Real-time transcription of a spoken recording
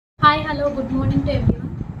hello, good morning to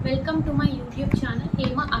everyone. Welcome to my YouTube channel,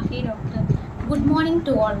 Hema Agri Doctor. Good morning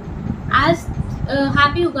to all.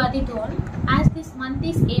 Happy Ugadi to all. As this month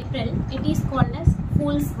is April, it is called as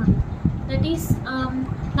Fool's Month. That is,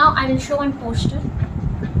 now I will show one poster.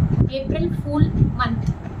 April Fool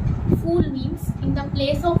Month. Fool means in the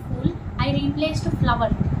place of fool, I replaced flower.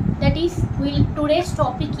 That is, today's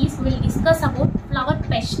topic is we'll discuss about flower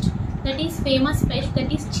pest. That is famous pest,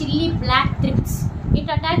 that is chilli black thrips. It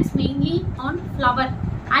attacks mainly on flower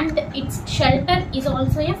and its shelter is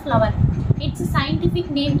also a flower. Its scientific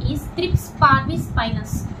name is Thrips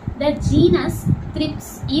parvispinus. The genus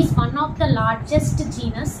Thrips is one of the largest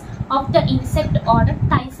genus of the insect order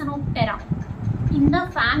Thysanoptera. In the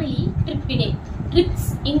family Thripidae.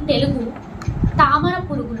 Thrips in Telugu, Tamara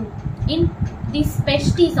Purugulu. In this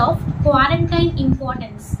pest is of quarantine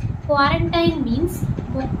importance. Quarantine means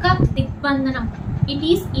Mokka Digbandhanam. It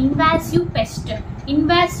is invasive pest.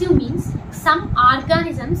 Invasive means some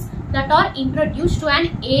organisms that are introduced to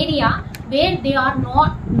an area where they are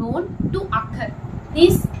not known to occur.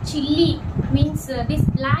 This chilli means this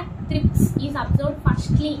black thrips is observed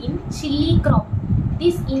firstly in chilli crop.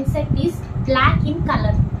 This insect is black in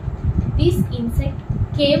color. This insect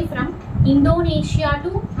came from Indonesia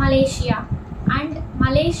to Malaysia, and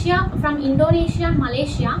from Indonesia and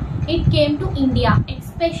Malaysia it came to India,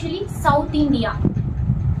 especially South India.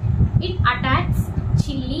 It attacks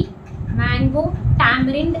chilli, mango,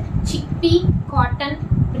 tamarind, chickpea, cotton,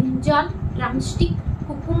 brinjal, drumstick,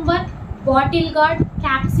 cucumber, bottle gourd,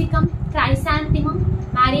 capsicum, chrysanthemum,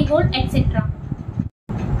 marigold, etc.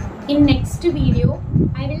 In next video,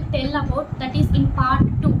 I will tell about, that is in part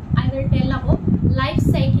 2, I will tell about life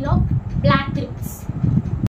cycle of black thrips.